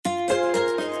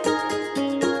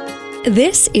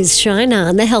This is Shine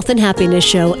On, the Health and Happiness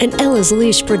Show, an Ella's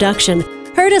Leash production.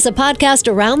 Heard as a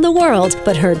podcast around the world,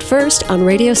 but heard first on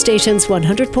radio stations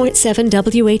 100.7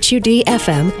 WHUD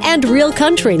FM and Real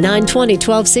Country 920,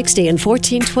 1260, and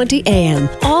 1420 AM,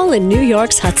 all in New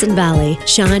York's Hudson Valley.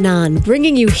 Shine On,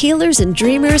 bringing you healers and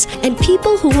dreamers and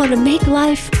people who want to make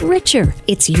life richer.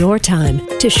 It's your time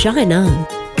to shine on.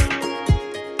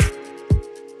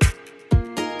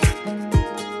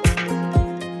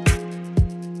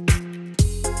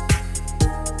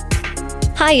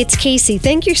 Hi, it's Casey.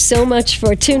 Thank you so much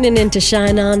for tuning in to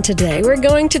Shine On today. We're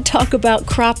going to talk about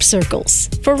crop circles.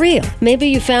 For real. Maybe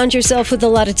you found yourself with a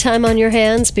lot of time on your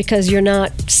hands because you're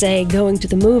not, say, going to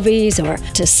the movies or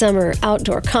to summer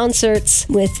outdoor concerts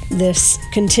with this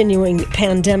continuing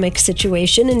pandemic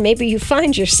situation, and maybe you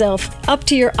find yourself up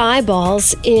to your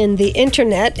eyeballs in the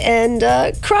internet and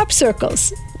crop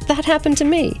circles. That happened to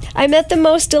me. I met the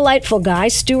most delightful guy,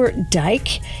 Stuart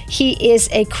Dyke. He is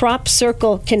a crop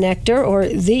circle connector, or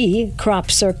the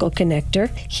crop circle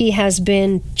connector. He has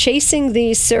been chasing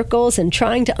these circles and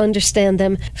trying to understand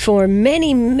them for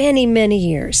many, many, many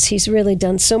years. He's really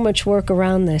done so much work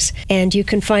around this, and you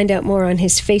can find out more on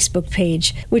his Facebook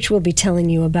page, which we'll be telling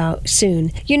you about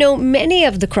soon. You know, many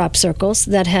of the crop circles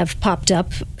that have popped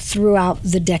up throughout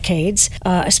the decades,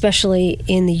 especially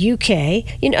in the UK,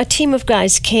 a team of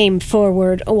guys came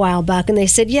forward a while back and they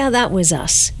said, yeah, that was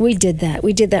us. We did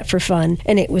that for fun,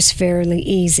 and it was fairly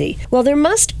easy. Well, there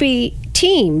must be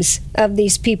teams of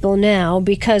these people now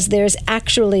because there's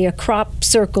actually a crop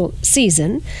circle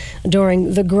season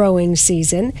during the growing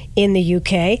season in the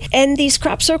UK, and these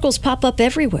crop circles pop up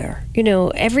everywhere,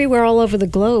 everywhere all over the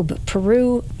globe.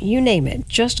 Peru, you name it.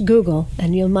 Just Google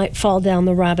and you might fall down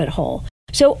the rabbit hole.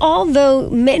 So although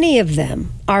many of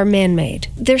them are man-made,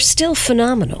 they're still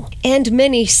phenomenal. And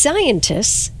many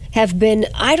scientists have been,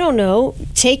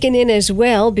 taken in as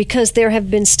well, because there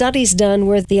have been studies done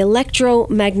where the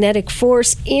electromagnetic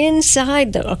force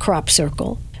inside a crop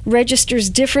circle registers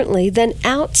differently than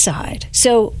outside.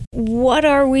 So what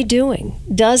are we doing?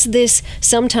 Does this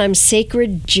sometimes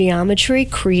sacred geometry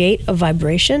create a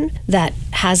vibration that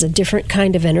has a different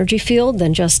kind of energy field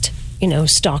than just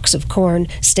stalks of corn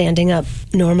standing up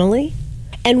normally?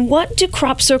 And what do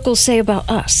crop circles say about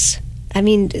us? I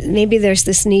mean, maybe there's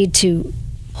this need to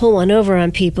pull one over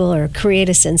on people or create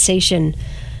a sensation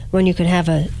when you can have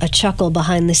a chuckle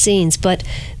behind the scenes. But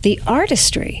the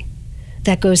artistry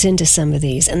that goes into some of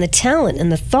these, and the talent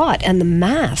and the thought and the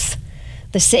math,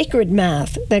 the sacred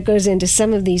math that goes into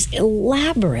some of these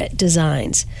elaborate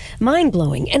designs,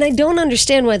 mind-blowing. And I don't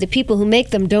understand why the people who make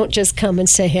them don't just come and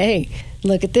say, hey,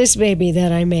 look at this baby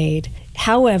that I made.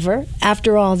 However,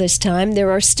 after all this time,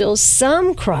 there are still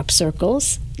some crop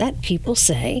circles that people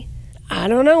say, I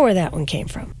don't know where that one came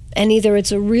from. And either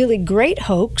it's a really great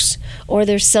hoax or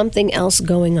there's something else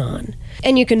going on.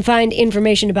 And you can find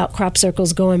information about crop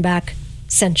circles going back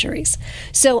centuries.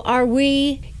 So are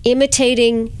we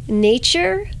imitating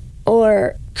nature,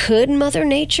 or could Mother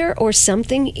Nature or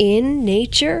something in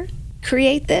nature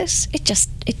create this?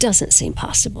 It doesn't seem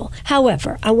possible.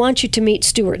 However, I want you to meet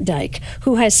Stuart Dyke,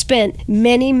 who has spent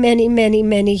many, many, many,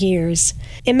 many years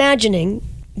imagining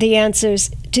the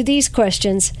answers to these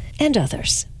questions and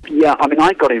others. Yeah,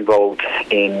 I got involved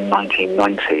in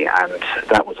 1990, and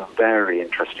that was a very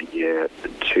interesting year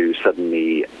to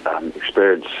suddenly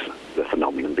experience the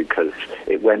phenomenon, because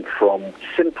it went from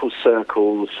simple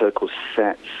circle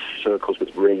sets, circles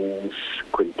with rings,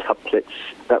 quintuplets.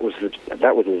 That was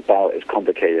about as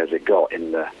complicated as it got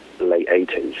in the late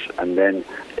 80s. And then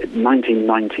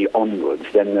 1990 onwards,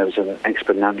 then there was an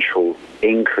exponential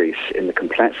increase in the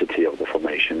complexity of the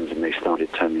formations, and they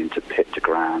started turning into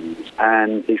pictograms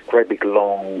and these great big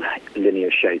long linear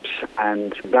shapes.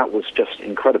 And that was just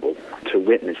incredible to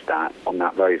witness that on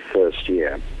that very first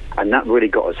year. And that really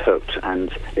got us hooked.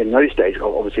 And in those days,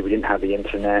 obviously, we didn't have the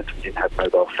internet, we didn't have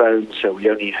mobile phones, so we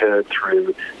only heard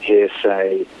through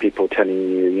hearsay, people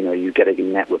telling you, you get a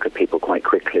network of people quite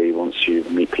quickly once you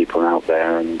meet people out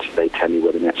there and they tell you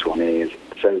where the next one is.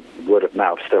 So word of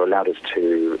mouth still allowed us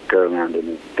to go around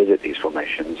and visit these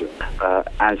formations.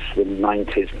 As the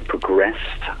 90s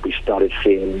progressed, we started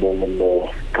seeing more and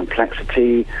more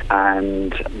complexity,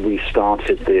 and we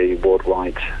started the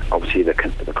worldwide, obviously the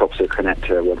Crop Circle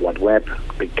Connector World Wide Web.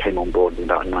 We came on board in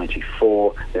about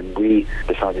 94. Then we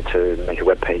decided to make a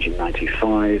web page in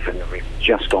 95, and we've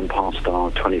just gone past our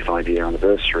 25-year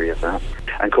anniversary of that.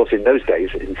 And of course, in those days,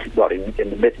 in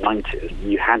the mid-90s,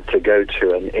 you had to go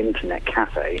to an internet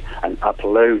cafe and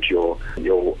upload your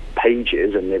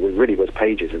pages, and there really was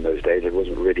pages in those days. It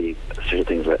wasn't really such a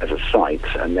thing as a site,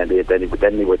 and then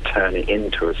they would turn it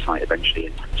into a site eventually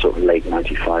in sort of late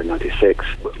 95, 96.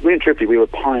 Really and truthfully, we were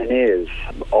pioneers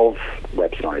of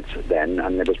websites then,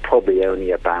 and there was probably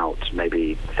only about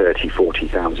maybe 30,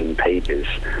 40,000 pages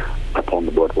upon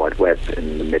the World Wide Web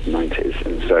in the mid-90s.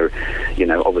 And so,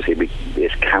 obviously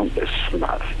there's countless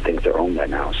things that are on there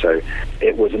now. So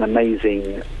it was an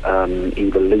amazing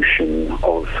evolution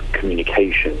of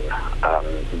communication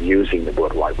using the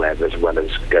World Wide Web, as well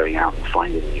as going out and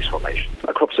finding these formations.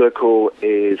 A crop circle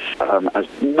is, as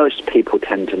most people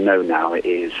tend to know now,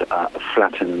 is a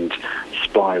flattened,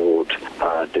 spiraled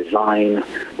design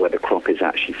where the crop is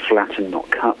actually flattened, not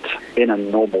cut, in a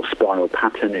normal spiral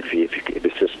pattern if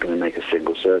it's just going to make a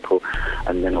single circle.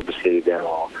 And then obviously there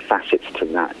are facets to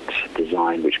that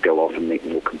design which go off and make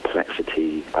more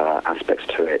complexity aspects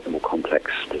to it, more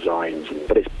complex designs.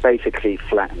 But it's basically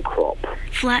flattened crop.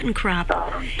 Flattened crop.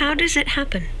 How does it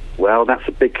happen? Well, that's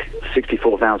a big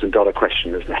 $64,000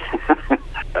 question, isn't it?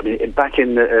 I mean, back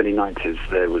in the early 90s,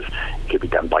 it could be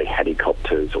done by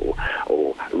helicopters or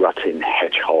rutting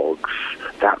hedgehogs,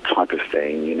 that type of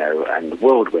thing, and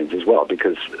whirlwinds as well,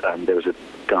 because there was a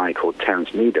guy called Terence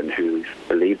Meaden who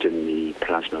believed in the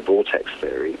plasma vortex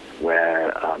theory, where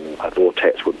a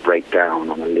vortex would break down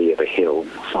on the lee of a hill,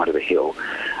 side of a hill,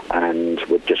 and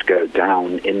would just go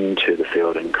down into the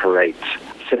field and create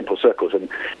simple circles,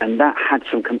 and that had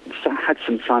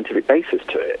some scientific basis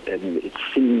to it, and it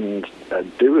seemed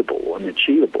doable and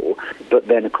achievable. But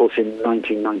then, of course, in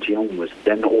 1990 onwards,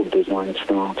 then all designs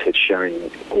started showing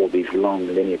all these long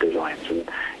linear designs, and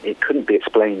it couldn't be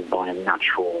explained by a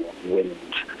natural wind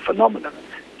phenomenon.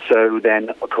 So then,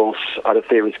 of course, other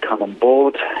theories come on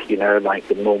board, like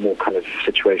the normal kind of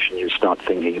situation. You start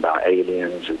thinking about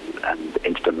aliens and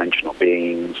interdimensional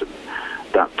beings, and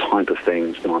that type of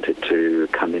thing started to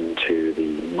come into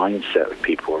the mindset of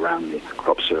people around the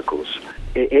crop circles.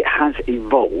 It has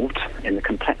evolved in the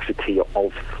complexity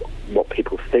of what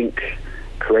people think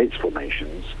creates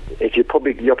formations.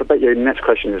 I bet your next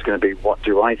question is going to be, what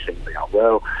do I think they are?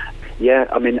 Well, yeah,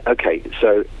 I mean, okay,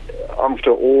 so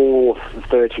after all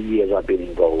 30 years I've been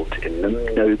involved in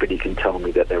them, nobody can tell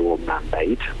me that they're all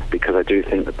man-made, because I do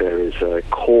think that there is a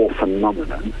core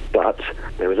phenomenon, but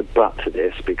there is a but to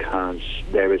this, because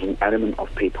there is an element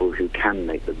of people who can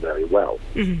make them very well.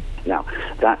 Mm-hmm. Now,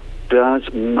 that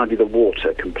does muddy the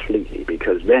water completely,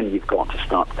 because then you've got to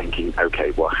start thinking,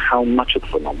 okay, well, how much of the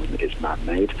phenomenon is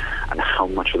man-made and how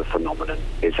much of the phenomenon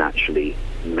is actually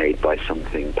made by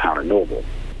something paranormal?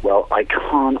 Well, I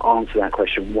can't answer that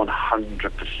question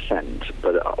 100%,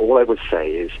 but all I would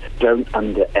say is don't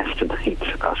underestimate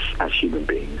us as human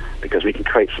beings, because we can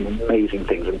create some amazing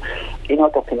things. And in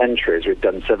our documentaries, we've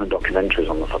done 7 documentaries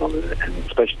on the phenomenon, and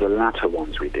especially the latter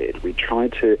ones we did. We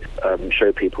tried to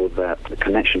show people that the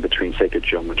connection between sacred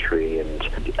geometry, and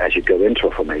as you go into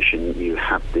a formation, you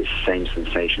have the same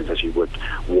sensations as you would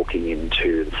walking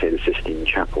into, say, the Sistine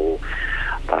Chapel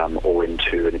or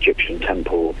into an Egyptian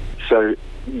temple. So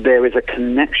there is a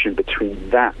connection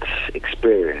between that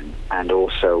experience and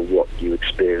also what you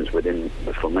experience within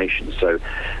the formation. So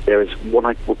there is what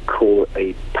I would call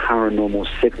a paranormal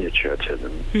signature to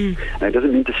them. Now, it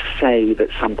doesn't mean to say that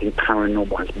something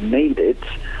paranormal has made it,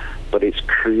 but it's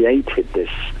created this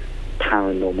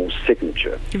paranormal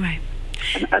signature. Right.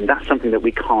 And that's something that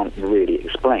we can't really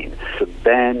explain. So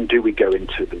then do we go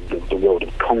into the world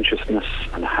of consciousness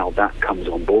and how that comes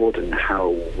on board, and how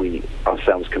we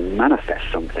ourselves can manifest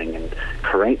something and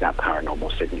create that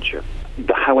paranormal signature.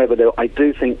 But however, though, I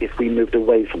do think if we moved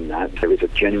away from that, there is a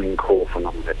genuine core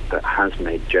phenomenon that has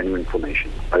made genuine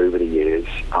formation over the years.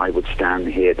 I would stand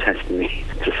here testimony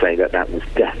to say that that was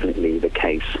definitely the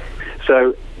case.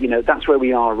 So, that's where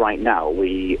we are right now.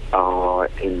 We are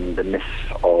in the midst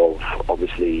of,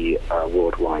 obviously, a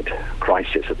worldwide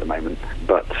crisis at the moment,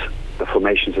 but the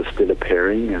formations are still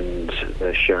appearing, and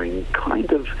they're showing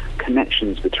kind of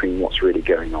connections between what's really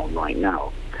going on right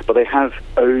now. But they have,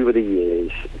 over the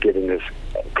years, given us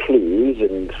clues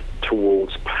and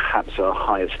towards perhaps a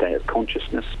higher state of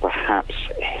consciousness, perhaps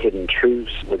hidden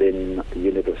truths within the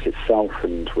universe itself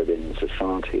and within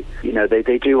society.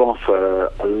 They do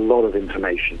offer a lot of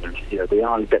information. They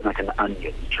are a bit like an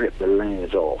onion, strip the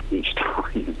layers off each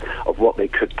time of what they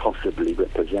could possibly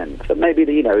represent. But maybe,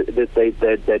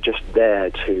 they're just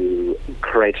there to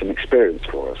create an experience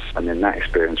for us, and then that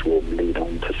experience will lead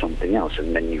on to something else,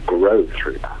 and then you grow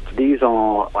through that. These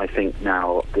are, I think,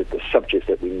 now the subjects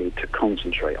that we need to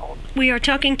concentrate on. We are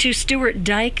talking to Stuart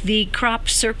Dyke, the crop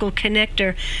circle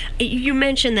connector, you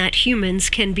mentioned that humans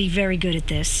can be very good at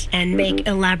this and make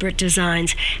elaborate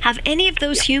designs. Have any of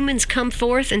those humans come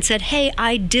forth and said, hey,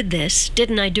 I did this,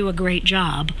 didn't I do a great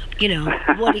job?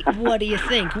 What do you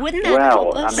think? Wouldn't that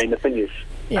help us? I mean, the thing is,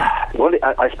 well,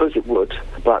 I suppose it would,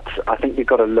 but I think you've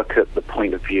got to look at the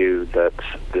point of view that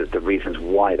the reasons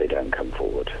why they don't come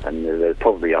forward, and there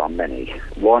probably are many.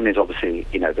 One is obviously,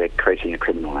 they're creating a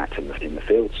criminal act in the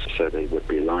fields, so they would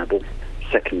be liable.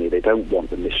 Secondly, they don't want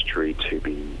the mystery to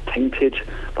be tainted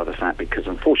by the fact, because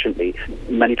unfortunately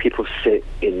many people sit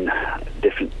in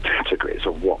different categories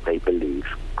of what they believe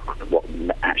what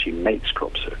actually makes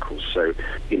crop circles. So,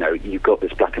 you've got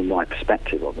this black and white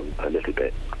perspective of them a little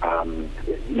bit.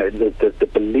 The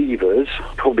believers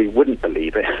probably wouldn't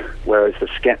believe it, whereas the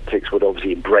skeptics would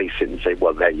obviously embrace it and say,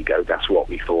 well, there you go, that's what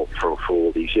we thought for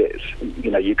all these years.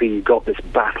 You've got this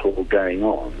battle going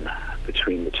on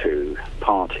between the two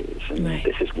parties, and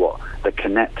this is what the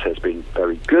Connect has been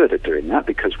very good at doing, that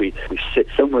because we sit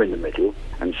somewhere in the middle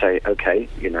and say, okay,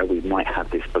 we might have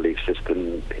this belief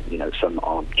system, some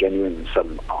are genuine and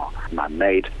some are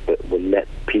man-made, but we'll let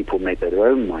people make their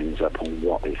own minds up on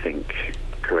what they think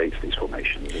creates these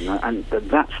formations, and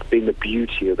that's been the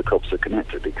beauty of the Crop Circle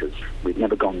Connector, because we've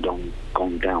never gone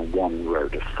down one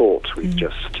road of thought. We've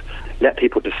just let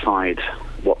people decide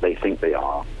what they think they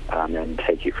are, and then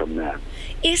take you from there.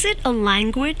 Is it a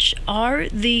language? Are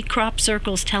the crop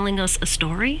circles telling us a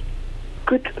story?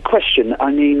 Good question.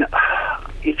 I mean,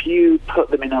 if you put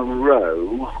them in a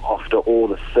row after all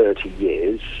the 30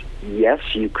 years, yes,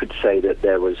 you could say that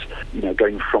there was,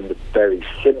 going from the very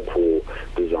simple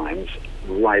designs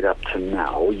right up to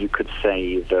now, you could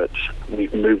say that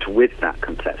we've moved with that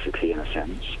complexity in a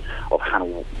sense of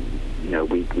how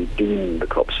we deem the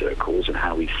crop circles and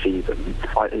how we see them.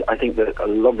 I think that a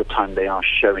lot of the time they are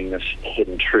showing us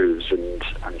hidden truths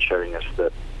and showing us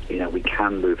that we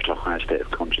can move to a higher state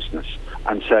of consciousness.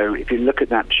 And so if you look at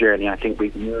that journey, I think we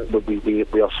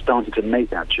are starting to make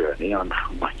that journey. I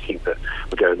think that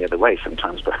we're going the other way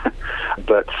sometimes,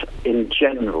 but in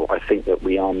general, I think that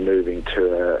we are moving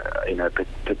to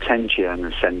potentially an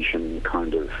ascension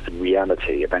kind of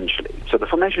reality eventually. So the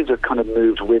formations have kind of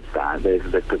moved with that.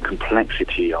 The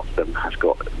complexity of them has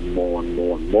got more and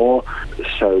more and more.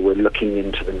 So we're looking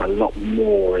into them a lot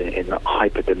more in a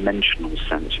hyper-dimensional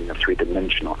sense, in a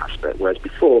three-dimensional aspect. Whereas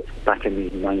before, back in the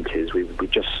 90s, we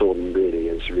just saw them really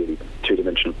as really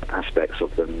two-dimensional aspects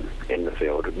of them in the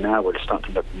field. And now we're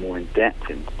starting to look more in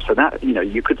depth. So that,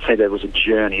 you could say there was a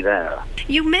journey there.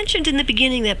 You mentioned in the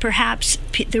beginning that perhaps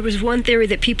there was one theory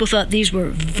that people thought these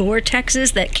were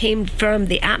vortexes that came from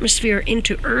the atmosphere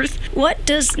into Earth.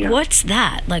 What's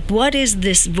that? Like, what is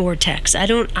this vortex?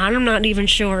 I'm not even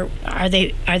sure. Are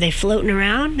they floating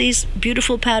around, these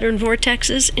beautiful pattern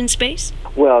vortexes in space?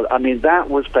 Well, I mean, that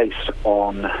was based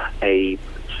on a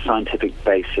scientific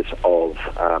basis of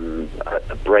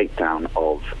a breakdown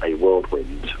of a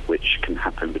whirlwind, which can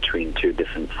happen between two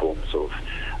different forms of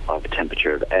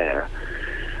temperature of air.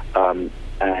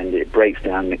 And it breaks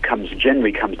down. It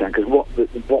generally comes down because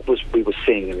what we were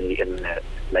seeing in the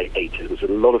late 80s was that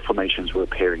a lot of formations were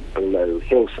appearing below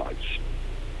hillsides.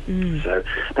 So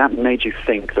that made you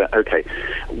think that, okay,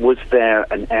 was there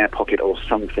an air pocket or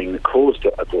something that caused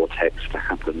a vortex to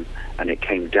happen, and it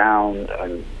came down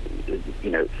and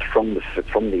from the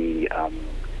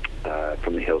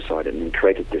hillside and then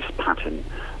created this pattern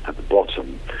at the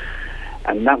bottom,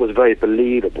 and that was very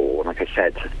believable. Like I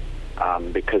said,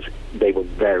 because they were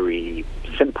very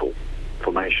simple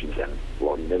formations then.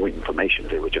 Well, they weren't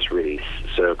formations; they were just really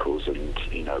circles and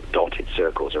dotted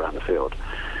circles around the field.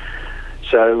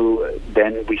 So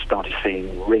then we started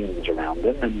seeing rings around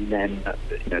them, and then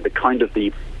the kind of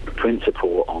the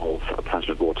principle of a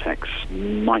plasma vortex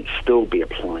might still be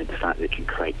applied to the fact that it can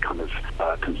create kind of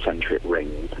concentric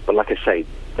rings. But like I say,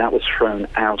 that was thrown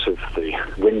out of the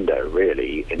window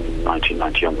really in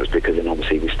 1990 onwards, because then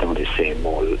obviously we started seeing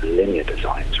more linear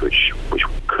designs, which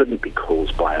couldn't be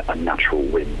caused by a natural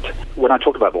wind. When I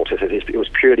talk about vortices, it was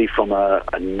purely from a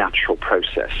natural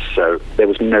process, so there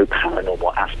was no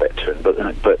paranormal aspect to it.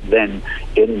 But then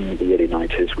in the early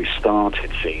 90s, we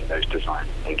started seeing those designs,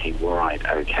 thinking, right,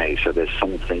 okay, so there's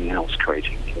something else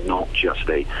creating, not just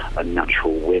a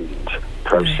natural wind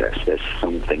process. There's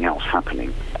something else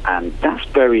happening, and that's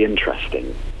very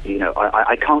interesting.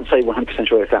 I can't say 100%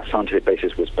 sure if that scientific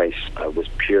basis was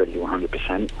purely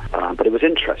 100%, but it was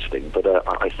interesting. But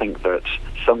I think that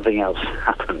something else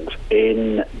happened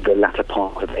in the latter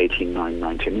part of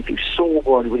 1890. And if you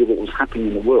saw really what was happening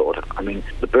in the world, I mean,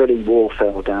 the Berlin Wall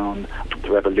fell down,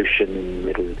 the revolution in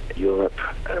Middle Europe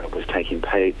was taking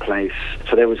place.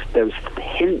 So there was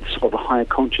hints of a higher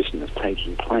consciousness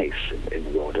taking place in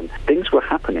the world, and things were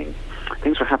happening.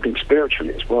 Things were happening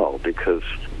spiritually as well, because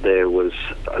there was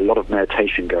a lot of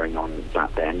meditation going on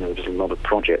back then. There was a lot of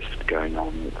projects going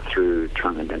on through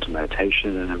transcendental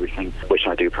meditation and everything, which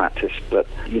I do practice. But,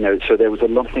 so there was a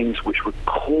lot of things which were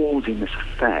causing this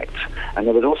effect. And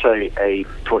there was also a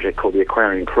project called the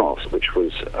Aquarian Cross, which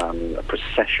was a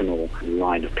processional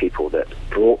line of people that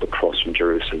brought the cross from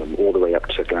Jerusalem all the way up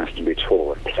to Glastonbury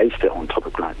Tor and placed it on top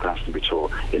of Glastonbury Tor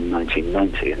in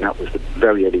 1990. And that was the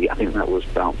very early, I think that was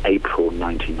about April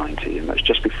 1990, and that's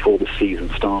just before the season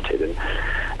started.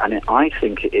 And I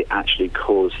think it actually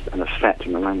caused an effect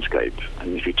in the landscape.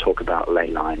 And if you talk about ley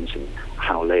lines and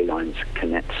how ley lines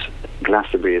connect,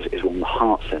 Glastonbury is one of the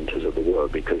heart centres of the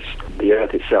world, because the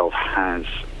Earth itself has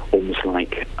almost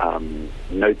like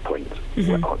node points,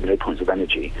 node points of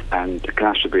energy, and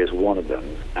Glastonbury is one of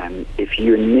them. And if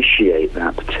you initiate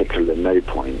that particular node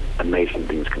point, amazing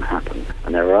things can happen.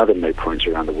 And there are other node points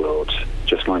around the world,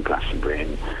 just like Glastonbury.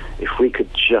 And if we could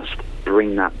just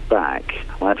bring that back,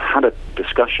 well, I've had a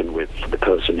discussion with the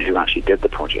person who actually did the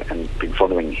project and been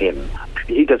following him.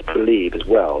 He does believe as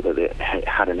well that it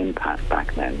had an impact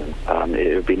back then, and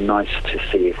it would be nice to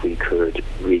see if we could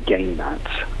regain that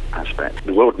aspect.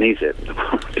 The world needs it.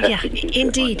 Yeah,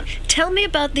 indeed. Tell me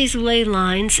about these ley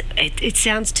lines. It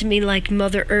sounds to me like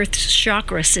Mother Earth's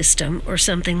chakra system or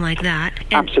something like that.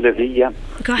 And absolutely, yeah.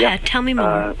 Go ahead, tell me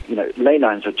more. Ley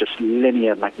lines are just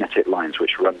linear magnetic lines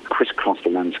which run crisscross the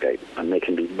landscape, and they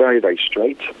can be very, very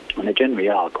straight, and they generally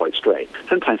are quite straight.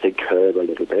 Sometimes they curve a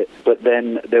little bit, but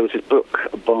then there was this book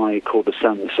called The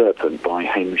Sun and the Serpent by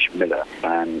Hamish Miller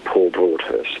and Paul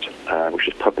Broadhurst, which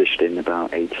was published in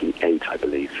about 88, I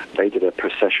believe. They did a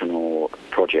processional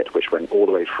project which went all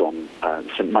the way from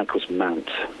St Michael's Mount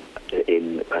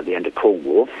in the end of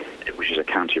Cornwall, which is a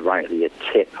county right at the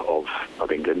tip of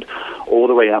England, all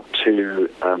the way up to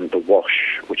the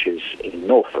Wash, which is in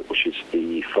Norfolk, which is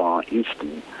the far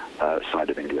eastern side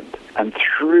of England. And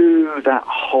through that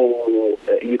whole,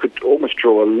 you could almost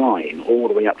draw a line all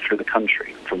the way up through the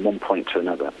country from one point to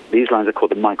another. These lines are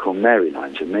called the Michael and Mary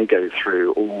lines, and they go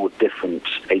through all different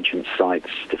ancient sites,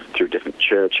 through different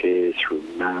churches, through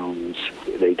mounds.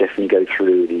 They definitely go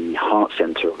through the heart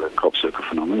centre of the crop circle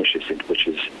phenomenon, which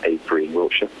is Avebury in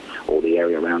Wiltshire, or the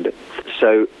area around it.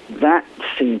 So that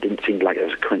didn't seem like it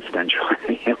was coincidental.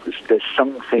 There's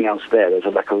something else there.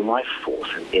 There's like a life force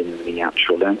in the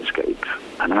actual landscape.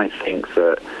 And I think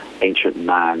that ancient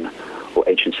man or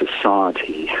ancient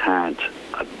society had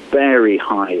a very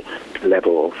high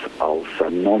level of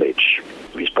knowledge,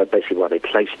 which is basically why they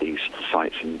placed these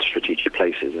sites in strategic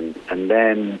places. And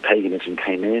then paganism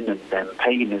came in, and then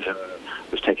paganism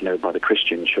was taken over by the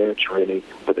Christian church, really.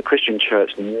 But the Christian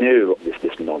church knew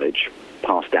this knowledge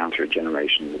passed down through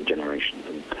generations and generations.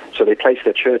 And so they placed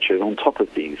their churches on top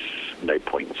of these node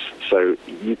points. So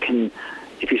you can,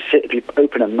 if you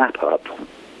open a map up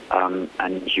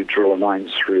and you draw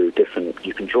lines through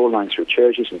you can draw lines through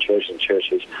churches and churches and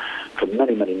churches for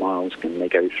many, many miles, and they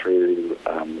go through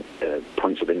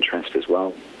points of interest as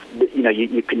well.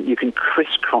 You can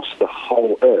crisscross the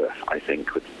whole Earth, I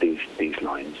think, with these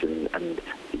lines, and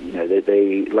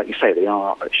they like you say, they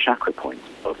are at chakra points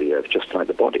of the Earth, just like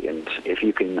the body. And if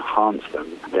you can enhance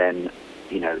them, then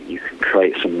you can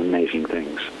create some amazing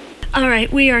things. All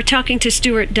right, we are talking to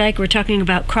Stuart Dyke. We're talking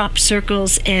about crop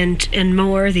circles and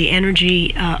more, the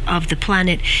energy of the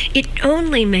planet. It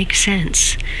only makes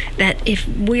sense that if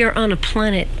we are on a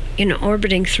planet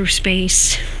orbiting through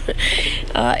space,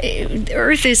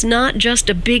 Earth is not just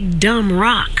a big dumb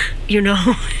rock,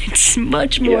 it's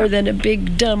much more than a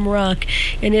big dumb rock,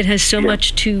 and it has so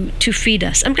much to feed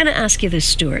us. I'm going to ask you this,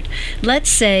 Stuart.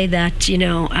 Let's say that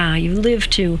you live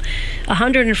to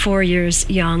 104 years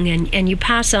young, and you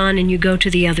pass on and you go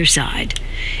to the other side,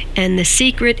 and the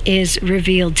secret is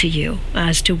revealed to you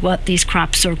as to what these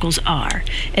crop circles are,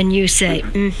 and you say,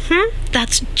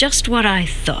 that's just what I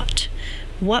thought.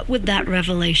 What would that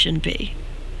revelation be?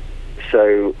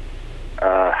 So,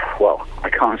 I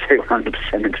can't say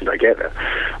 100% until I get there,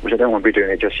 which I don't want to be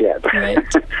doing it just yet. Right.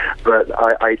 But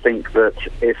I think that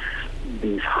if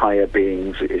these higher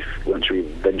beings, once we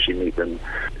eventually meet them,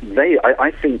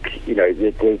 I think,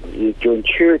 your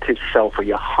intuitive self or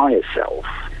your higher self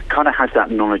kind of has that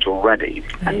knowledge already,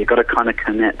 and you've got to kind of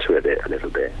connect to it a little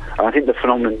bit. And I think the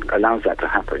phenomenon allows that to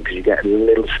happen because you get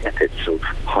little snippets of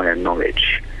higher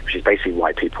knowledge, which is basically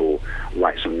why people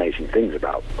write some amazing things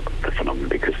about the phenomenon,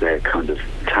 because they're kind of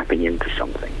tapping into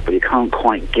something. But you can't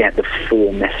quite get the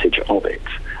full message of it.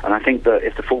 And I think that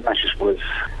if the full message was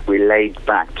relayed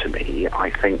back to me, I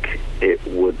think it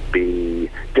would be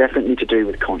definitely to do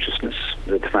with consciousness,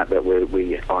 the fact that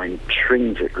we are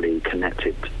intrinsically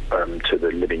connected to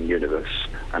the living universe,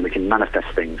 and we can manifest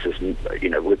things as,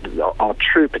 with our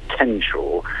true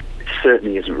potential. It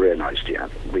certainly isn't realized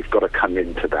yet. We've got to come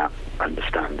into that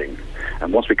understanding.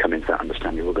 And once we come into that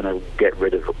understanding, we're going to get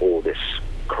rid of all this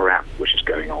crap which is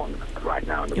going on right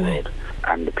now in the world,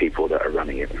 and the people that are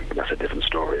running it. That's a different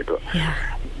story. But,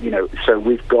 so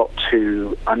we've got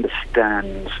to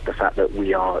understand the fact that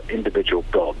we are individual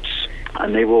gods.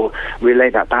 And they will relay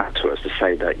that back to us to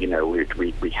say that,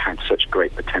 we had such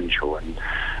great potential, and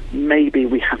maybe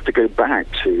we have to go back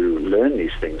to learn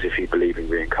these things if you believe in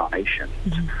reincarnation.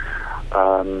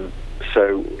 Mm-hmm.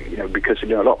 Because, a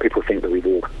lot of people think that we've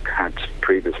all had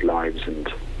previous lives, and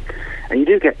you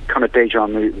do get kind of deja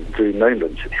vu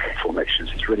moments in formations.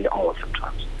 It's really odd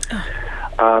sometimes.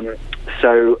 Oh.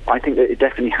 So I think that it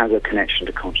definitely has a connection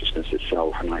to consciousness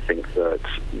itself, and I think that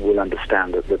we'll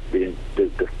understand that the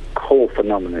core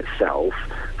phenomenon itself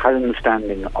has an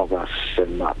understanding of us so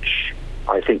much.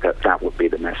 I think that would be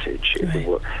the message. Right.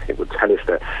 It would tell us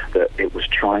that it was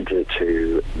trying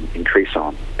to increase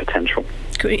our potential.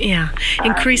 Yeah,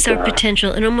 increase our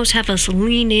potential and almost have us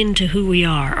lean into who we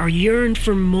are, or yearn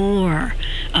for more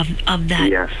of that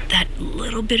that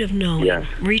little bit of knowing. Yes.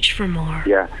 Reach for more.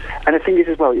 Yeah, and the thing is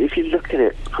as well, if you look at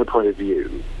it from a point of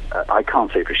view, I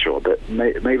can't say for sure, but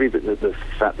maybe the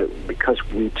fact that because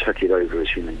we took it over as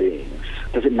human beings,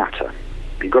 does it matter?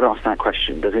 You've got to ask that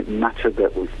question. Does it matter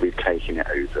that we've taken it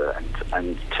over?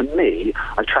 And to me,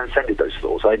 I transcended those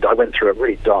thoughts. I went through a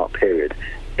really dark period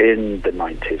in the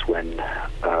 90s when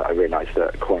I realized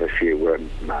that quite a few were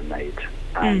man-made.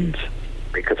 And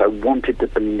because I wanted to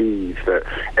believe that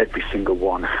every single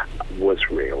one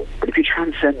was real. But if you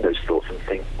transcend those thoughts and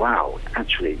think, wow,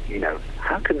 actually,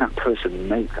 how can that person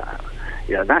make that?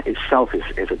 That itself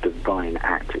is a divine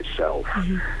act itself.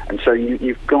 Mm-hmm. And so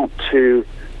you've got to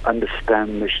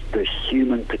understand the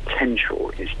human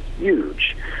potential is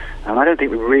huge, and I don't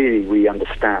think we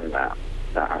understand that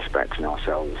aspect in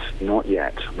ourselves, not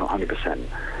yet, not 100%.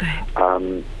 Right.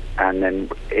 And then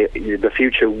the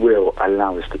future will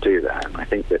allow us to do that, and I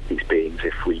think that these beings,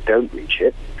 if we don't reach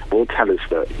it, will tell us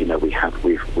that we had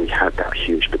that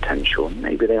huge potential, and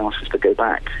maybe they ask us to go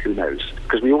back. Who knows?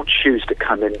 Because we all choose to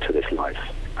come into this life.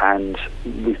 And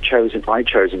I've chosen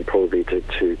probably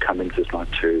to come into this life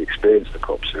to experience the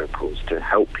crop circles, to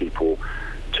help people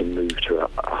to move to a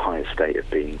higher state of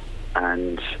being.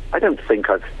 And I don't think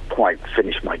I've quite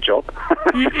finished my job.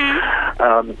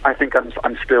 Mm-hmm. I think I'm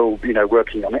still,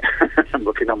 working on it. I'm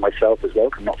working on myself as well.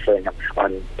 I'm not saying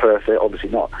I'm perfect, obviously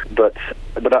not. But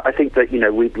I think that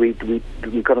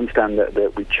we've got to understand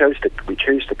that we chose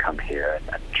to come here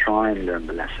and try and learn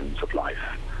the lessons of life.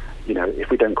 If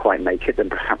we don't quite make it, then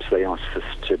perhaps they ask us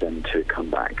to come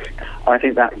back. I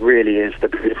think that really is the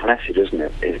beautiful message, isn't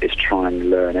it? Is try and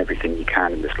learn everything you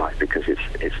can in this life, because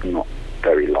it's not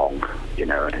very long,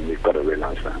 and we've got to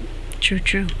realize that.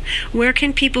 True. Where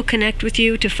can people connect with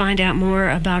you to find out more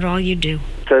about all you do?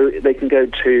 So they can go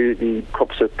to the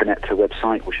Crop Circle Connector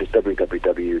website, which is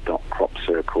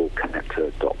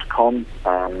www.cropcircleconnector.com,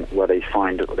 where they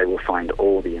will find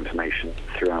all the information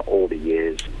throughout all the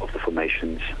years of the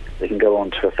formations. They can go on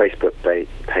to a Facebook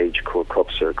page called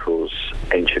Crop Circles,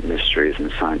 Ancient Mysteries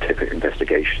and Scientific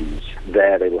Investigations.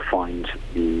 There they will find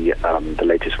the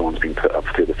latest ones being put up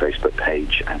through the Facebook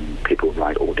page, and people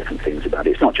write all different things about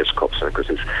it. It's not just crop circles,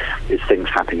 it's things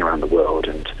happening around the world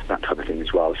and that type of thing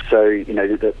as well. So,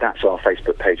 that's our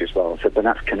Facebook page as well. So, but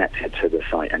that's connected to the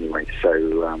site anyway,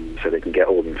 so they can get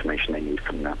all the information they need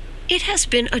from that. It has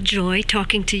been a joy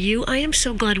talking to you. I am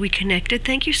so glad we connected.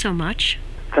 Thank you so much.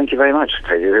 Thank you very much,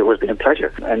 Katie. It has been a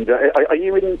pleasure. And are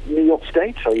you in New York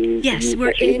State? Yes,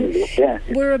 we're in. Yeah.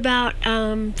 We're about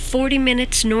 40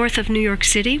 minutes north of New York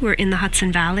City. We're in the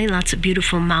Hudson Valley. Lots of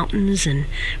beautiful mountains and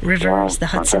rivers. Wow, the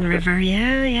Hudson River.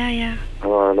 Yeah.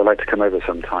 Well, I'd like to come over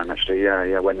sometime, actually.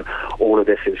 Yeah. When all of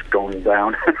this is gone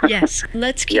down. Yes.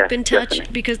 Let's keep in touch,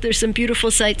 definitely. Because there's some beautiful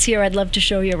sights here. I'd love to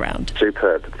show you around.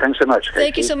 Superb. Thanks so much, Katie.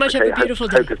 Thank you so much. Okay, have a beautiful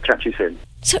day. Hope to chat to you soon.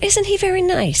 So isn't he very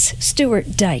nice?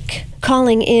 Stuart Dyke,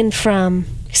 calling in from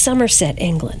Somerset,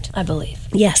 England, I believe.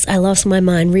 Yes, I lost my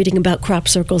mind reading about crop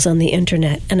circles on the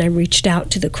internet, and I reached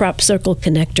out to the Crop Circle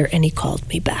Connector, and he called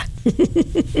me back.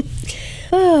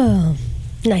 Oh,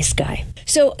 nice guy.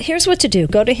 So here's what to do.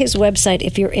 Go to his website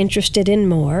if you're interested in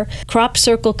more. Crop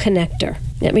Circle Connector.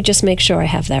 Let me just make sure I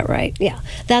have that right. Yeah,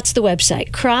 that's the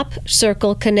website,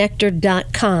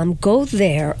 cropcircleconnector.com. Go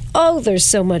there. Oh, there's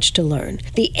so much to learn.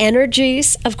 The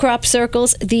energies of crop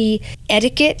circles, the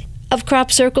etiquette of crop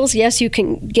circles. Yes, you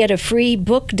can get a free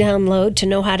book download to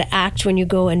know how to act when you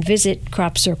go and visit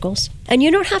crop circles. And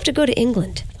you don't have to go to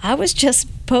England. I was just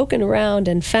poking around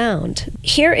and found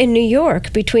here in New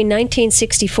York between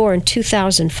 1964 and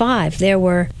 2005, there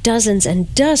were dozens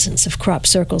and dozens of crop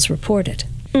circles reported.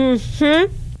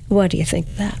 What do you think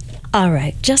of that? All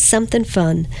right, just something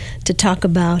fun to talk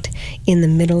about in the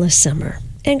middle of summer.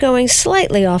 And going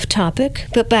slightly off topic,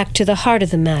 but back to the heart of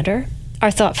the matter,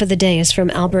 our thought for the day is from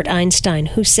Albert Einstein,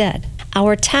 who said,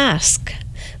 "Our task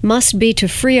must be to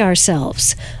free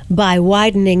ourselves by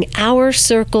widening our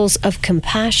circles of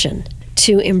compassion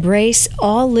to embrace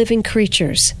all living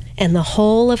creatures and the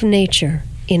whole of nature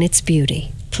in its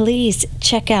beauty." Please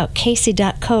check out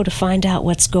Casey.co to find out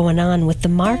what's going on with the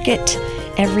market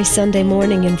every Sunday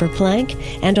morning in Verplank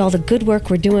and all the good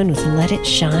work we're doing with Let It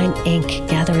Shine Inc.,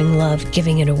 gathering love,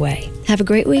 giving it away. Have a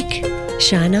great week.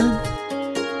 Shine on.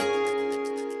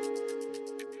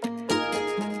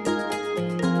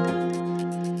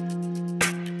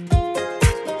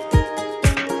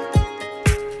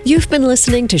 You've been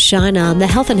listening to Shine On, the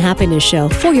Health and Happiness Show,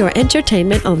 for your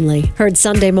entertainment only. Heard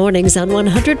Sunday mornings on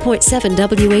 100.7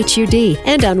 WHUD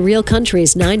and on Real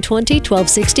Country's 920,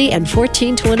 1260, and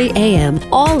 1420 AM,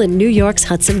 all in New York's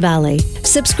Hudson Valley.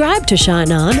 Subscribe to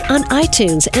Shine On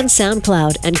iTunes and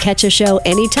SoundCloud and catch a show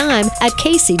anytime at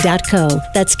Casey.co.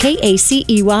 That's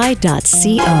KACEY.co.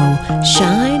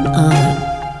 Shine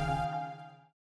on.